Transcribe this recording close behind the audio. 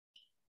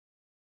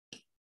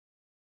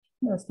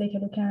Let's take a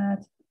look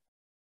at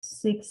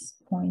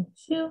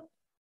 6.2,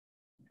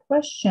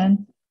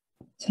 question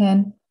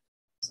 10.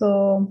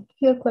 So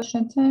here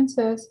question 10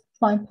 says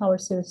find power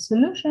series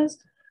solutions,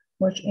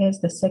 which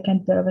is the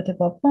second derivative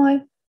of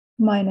y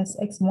minus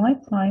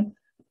xy prime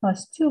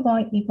plus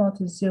 2y equal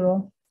to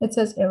 0. It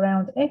says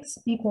around x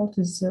equal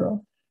to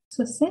 0.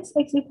 So since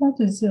x equal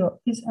to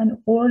 0 is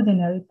an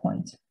ordinary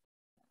point,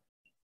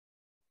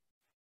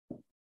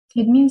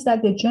 it means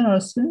that the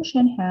general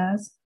solution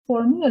has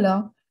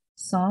formula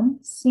sum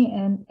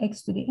Cn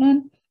x to the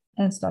n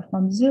and start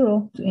from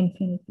 0 to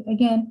infinity.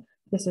 Again,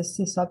 this is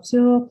c sub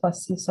 0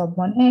 plus c sub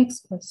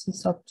 1x plus c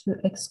sub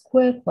 2x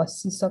squared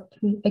plus c sub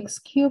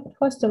 3x cubed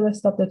plus the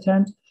rest of the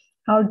terms.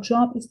 Our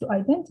job is to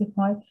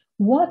identify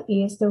what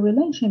is the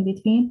relation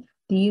between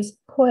these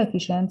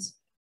coefficients.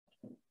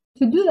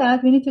 To do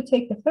that, we need to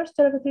take the first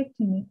derivative,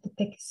 we need to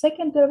take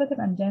second derivative,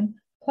 and then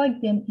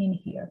plug them in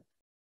here.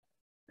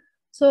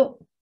 So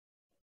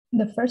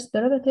the first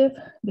derivative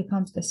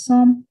becomes the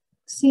sum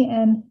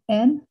Cn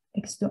n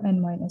x to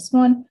n minus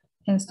 1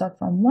 and start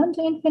from 1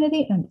 to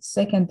infinity, and the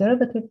second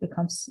derivative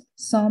becomes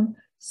sum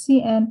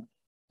Cn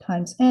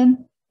times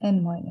n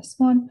minus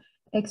 1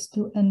 x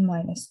to n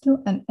minus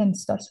 2, and n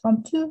starts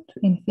from 2 to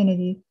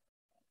infinity.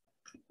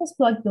 Let's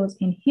plug those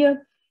in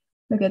here.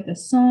 We get the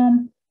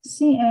sum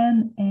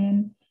Cn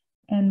n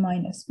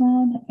minus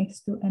 1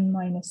 x to n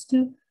minus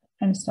 2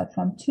 and start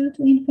from 2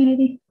 to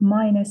infinity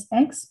minus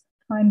x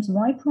times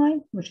y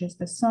prime, which is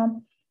the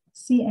sum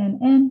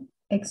Cn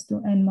x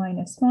to n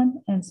minus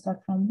 1 and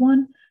start from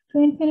 1 to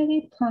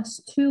infinity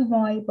plus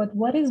 2y. But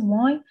what is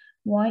y?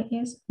 Y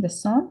is the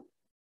sum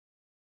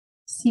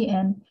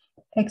Cn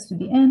x to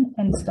the n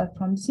and start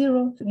from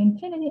 0 to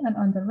infinity, and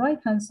on the right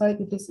hand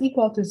side it is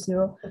equal to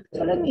 0.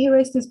 So let me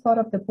erase this part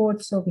of the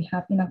board so we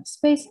have enough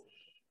space.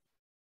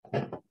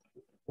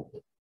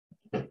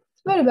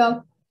 Very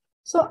well.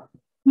 So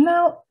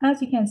now,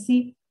 as you can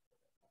see,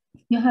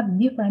 you have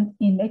different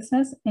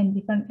indexes and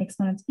different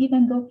exponents,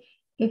 even though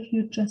if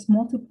you just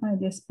multiply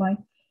this by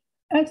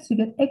x, you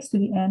get x to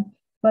the n,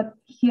 but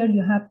here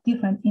you have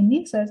different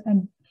indexes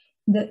and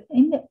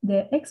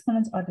the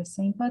exponents are the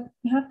same, but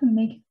you have to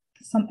make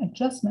some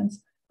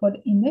adjustments for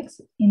the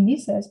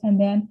indices and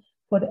then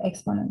for the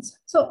exponents.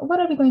 So what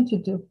are we going to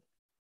do?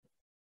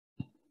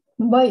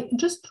 By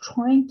just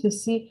trying to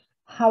see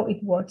how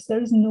it works,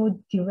 there is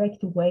no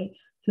direct way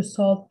to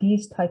solve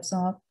these types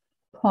of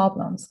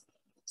problems.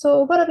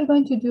 So what are we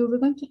going to do? We're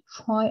going to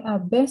try our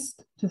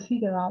best to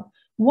figure out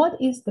what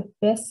is the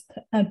best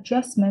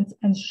adjustment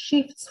and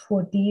shifts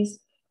for these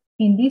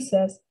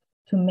indices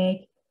to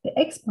make the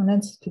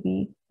exponents to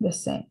be the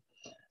same.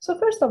 So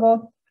first of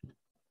all,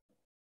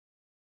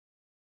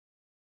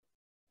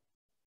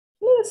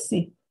 let's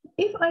see.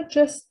 If I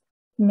just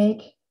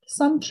make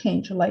some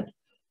change, like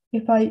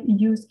if I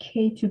use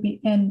k to be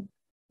n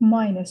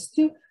minus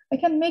 2, I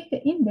can make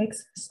the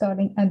index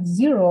starting at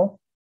 0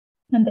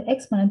 and the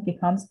exponent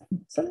becomes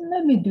n. So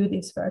let me do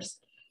this first.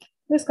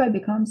 This guy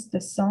becomes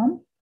the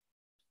sum.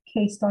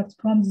 K starts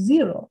from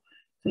 0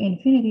 to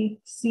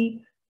infinity.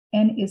 C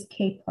n is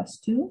k plus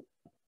 2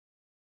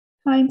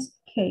 times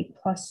k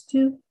plus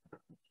 2.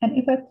 And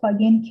if I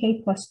plug in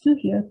k plus 2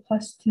 here,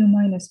 plus 2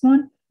 minus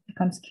 1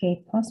 becomes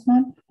k plus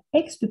 1,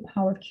 x to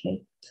power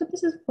k. So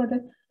this is for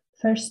the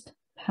first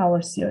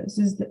power series.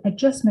 This is the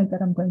adjustment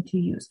that I'm going to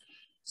use.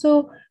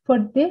 So for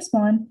this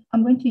one,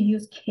 I'm going to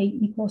use k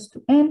equals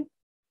to n.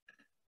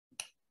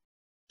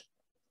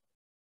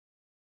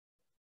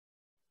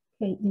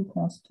 K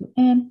equals to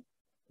n.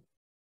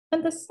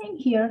 And the same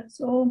here.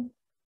 So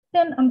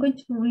then I'm going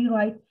to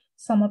rewrite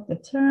some of the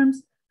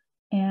terms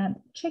and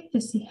check to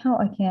see how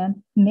I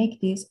can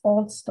make these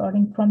all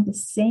starting from the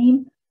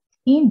same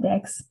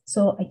index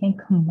so I can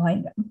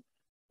combine them.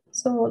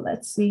 So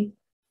let's see,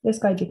 this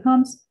guy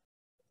becomes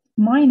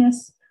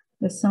minus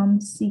the sum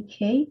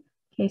ck,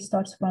 k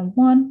starts from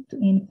 1 to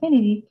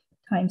infinity,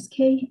 times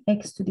k,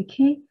 x to the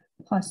k,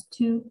 plus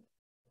 2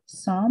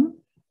 sum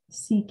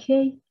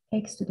ck,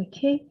 x to the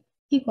k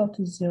equal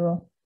to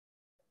 0.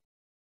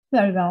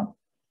 Very well.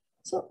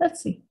 So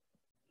let's see.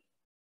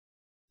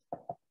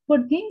 For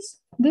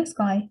this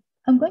guy,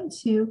 I'm going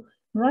to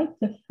write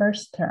the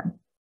first term.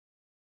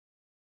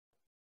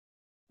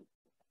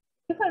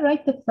 If I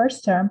write the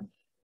first term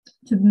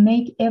to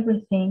make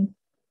everything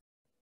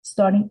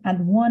starting at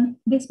 1,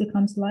 this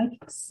becomes like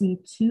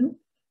c2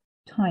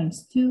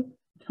 times 2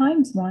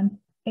 times 1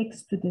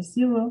 x to the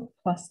 0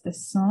 plus the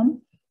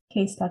sum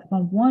k start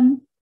from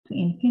 1 to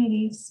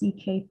infinity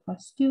ck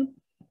plus 2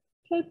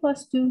 k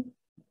plus 2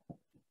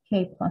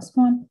 k plus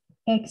 1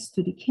 x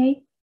to the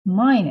k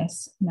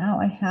minus, now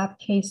I have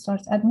k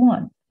starts at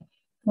 1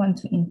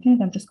 to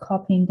infinity. I'm just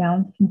copying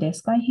down this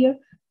guy here,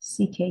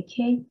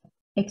 ckk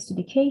x to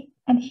the k,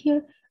 and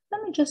here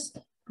let me just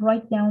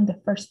write down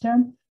the first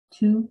term,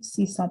 2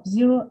 c sub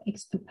 0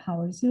 x to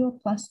power 0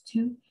 plus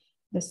 2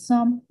 the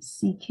sum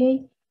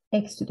ck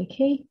x to the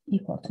k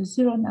equal to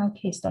 0. Now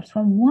k starts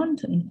from 1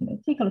 to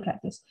infinity. Take a look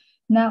at this.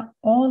 Now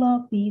all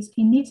of these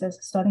indices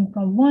starting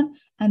from 1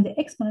 and the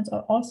exponents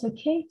are also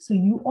k, so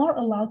you are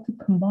allowed to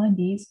combine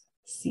these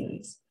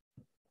series.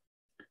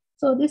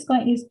 So this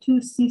guy is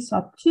 2c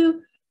sub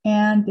 2,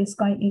 and this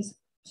guy is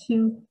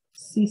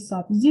 2c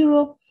sub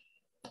 0,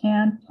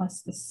 and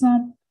plus the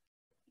sum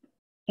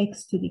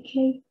x to the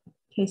k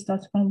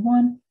starts from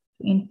 1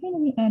 to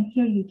infinity, and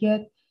here you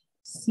get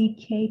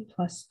ck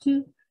plus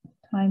 2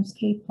 times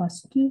k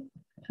plus 2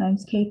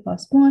 times k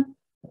plus 1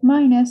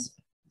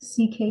 minus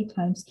ck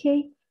times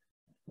k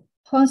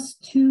plus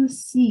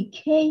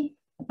 2ck.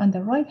 On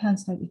the right hand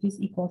side, it is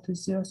equal to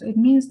 0. So it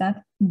means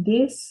that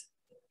this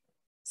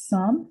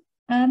sum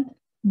and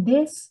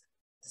this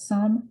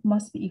sum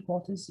must be equal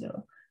to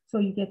 0. So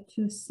you get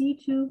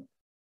 2c2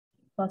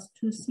 plus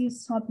 2c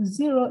sub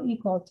 0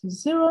 equal to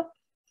 0.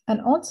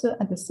 And also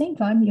at the same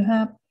time, you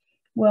have,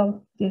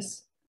 well,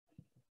 this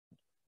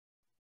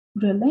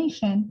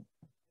relation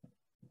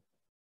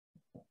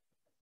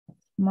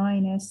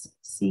minus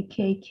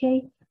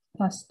ckk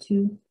plus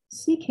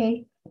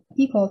 2ck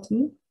equal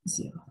to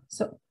 0.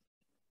 So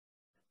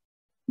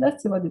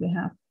let's see what do we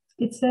have.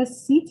 It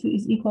says C2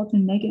 is equal to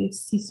negative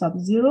C sub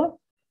 0,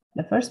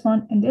 the first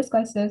one, and this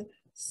guy says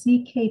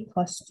CK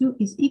plus 2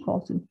 is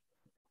equal to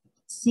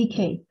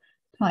CK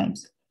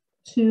times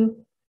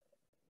 2.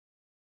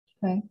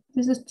 Okay,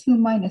 this is 2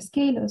 minus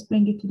K. Let's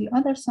bring it to the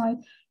other side.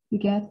 You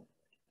get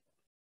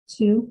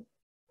 2K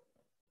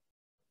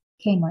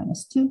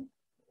minus 2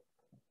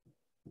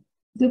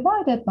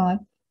 divided by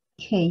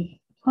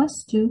K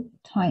plus 2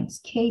 times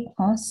K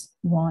plus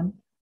 1.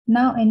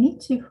 Now I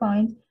need to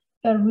find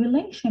a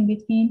relation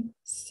between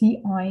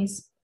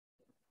CI's.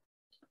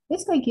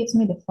 This guy gives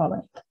me the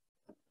following.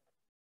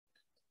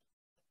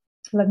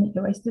 Let me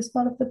erase this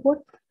part of the board.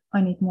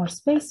 I need more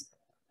space.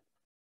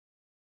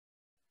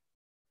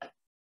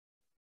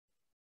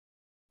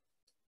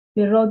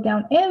 We wrote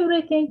down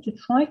everything to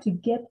try to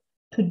get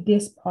to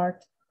this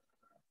part.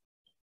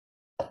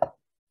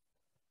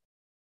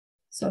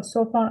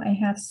 So far I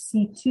have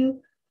C2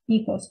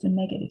 equals to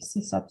negative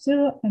C sub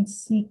 0 and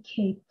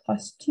CK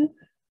plus 2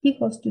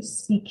 equals to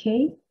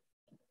CK,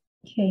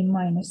 K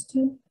minus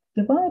 2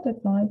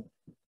 divided by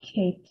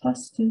K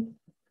plus 2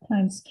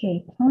 times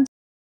K plus.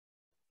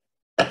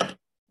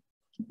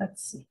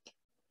 Let's see.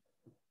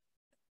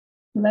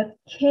 Let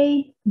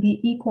K be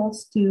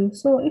equals to,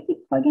 so if we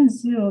plug in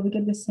 0, we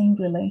get the same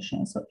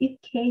relation. So if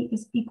K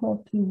is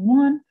equal to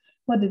 1,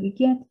 what do we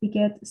get? We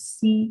get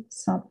C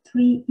sub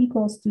 3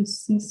 equals to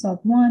C sub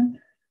 1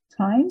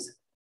 times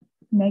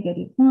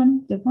negative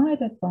 1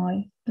 divided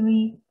by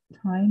 3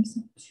 times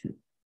 2.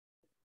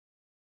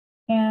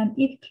 And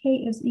if K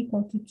is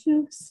equal to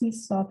 2, C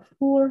sub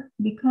 4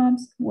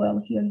 becomes,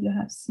 well, here you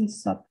have C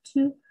sub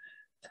 2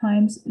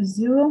 times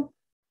 0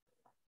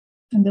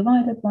 and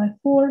divided by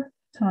 4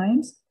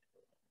 times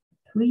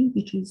 3,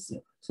 which is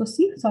 0. So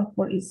C sub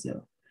 4 is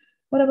 0.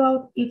 What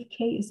about if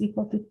K is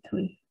equal to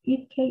 3?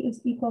 If K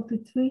is equal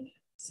to 3,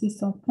 C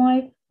sub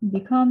 5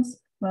 becomes,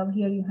 well,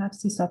 here you have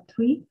C sub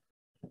 3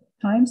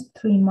 times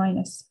 3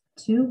 minus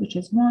 2, which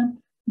is 1,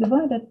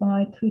 divided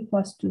by 3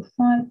 plus 2,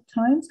 5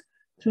 times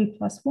 3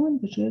 plus 1,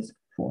 which is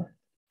 4.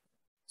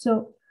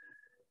 So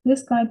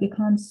this guy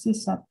becomes C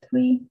sub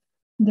 3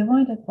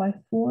 divided by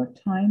 4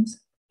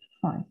 times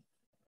 5.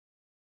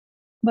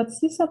 But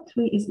C sub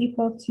 3 is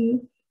equal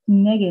to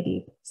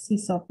negative C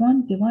sub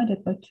 1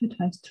 divided by 2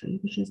 times 3,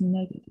 which is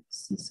negative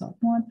C sub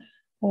 1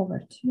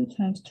 over 2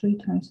 times 3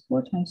 times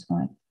 4 times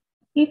 5.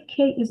 If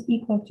K is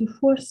equal to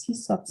 4, C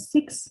sub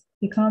 6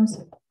 becomes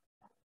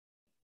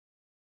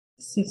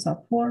C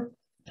sub 4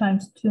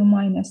 times 2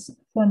 minus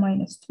 4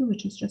 minus 2,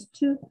 which is just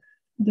 2,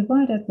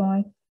 divided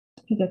by,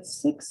 you get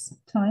 6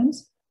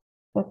 times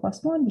 4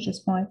 plus 1, which is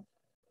 5.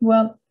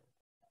 Well,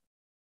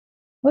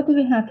 what do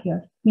we have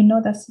here? We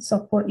know that C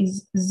sub 4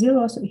 is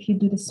 0, so if you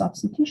do the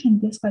substitution,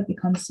 this guy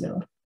becomes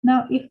 0.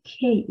 Now, if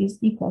K is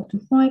equal to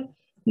 5,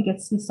 you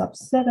get C sub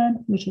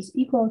 7, which is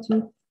equal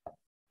to,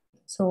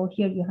 so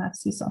here you have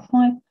C sub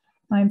 5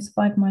 times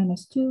 5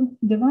 minus 2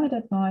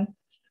 divided by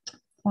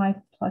 5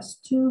 plus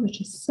 2, which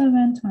is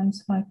 7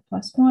 times 5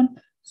 plus 1.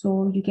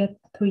 So you get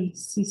 3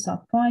 C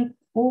sub 5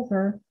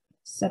 over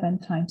 7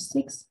 times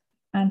 6.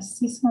 And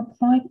C sub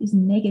 5 is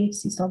negative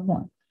C sub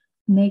 1.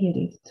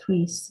 Negative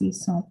 3 C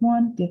sub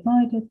 1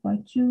 divided by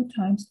 2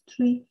 times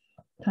 3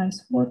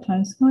 times 4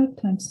 times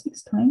 5 times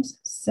 6 times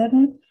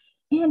 7.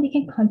 And you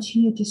can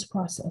continue this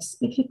process.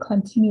 If you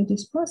continue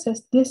this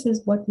process, this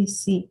is what we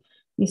see.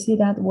 We see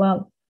that,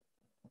 well,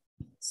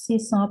 C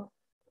sub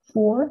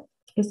 4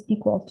 is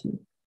equal to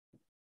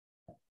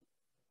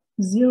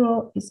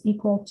 0 is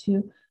equal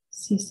to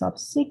C sub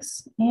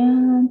 6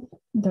 and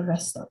the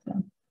rest of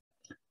them.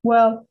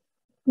 Well,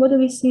 what do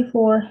we see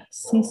for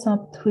C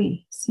sub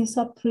 3? C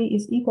sub 3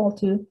 is equal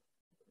to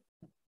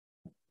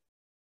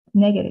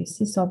negative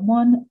C sub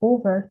 1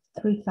 over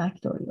 3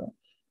 factorial.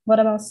 What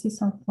about C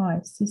sub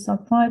 5? C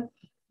sub 5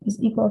 is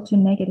equal to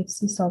negative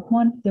C sub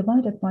 1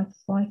 divided by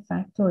 5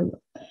 factorial.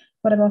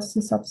 What about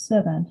C sub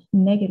 7?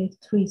 Negative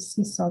 3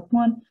 C sub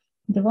 1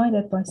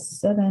 divided by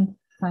 7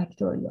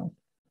 factorial.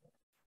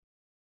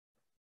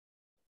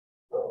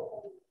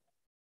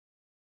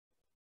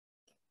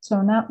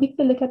 So now if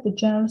you look at the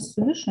general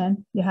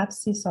solution, you have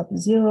C sub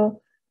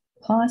 0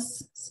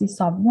 plus C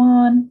sub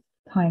 1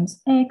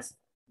 times x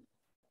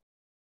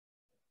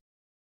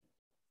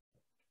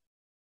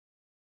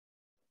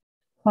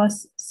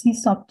plus c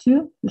sub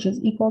 2, which is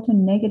equal to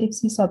negative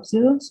c sub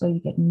 0. So you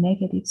get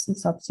negative c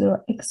sub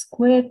 0 x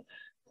squared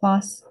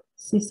plus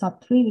c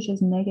sub 3, which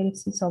is negative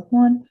c sub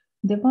 1,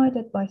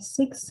 divided by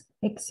 6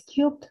 x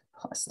cubed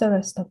plus the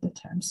rest of the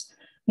terms.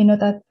 We know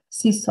that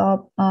c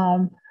sub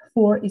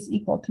 4 is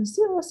equal to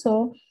 0,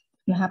 so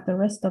you have the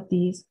rest of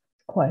these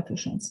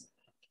coefficients.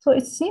 So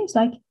it seems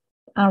like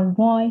our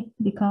y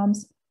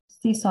becomes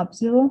c sub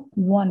 0,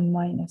 1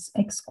 minus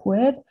x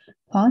squared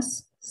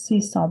plus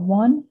c sub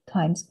 1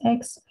 times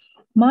x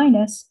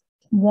minus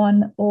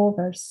 1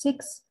 over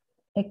 6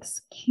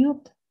 x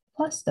cubed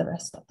plus the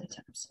rest of the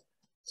terms.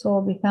 So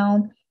we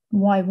found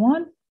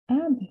y1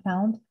 and we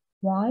found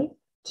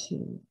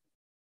y2.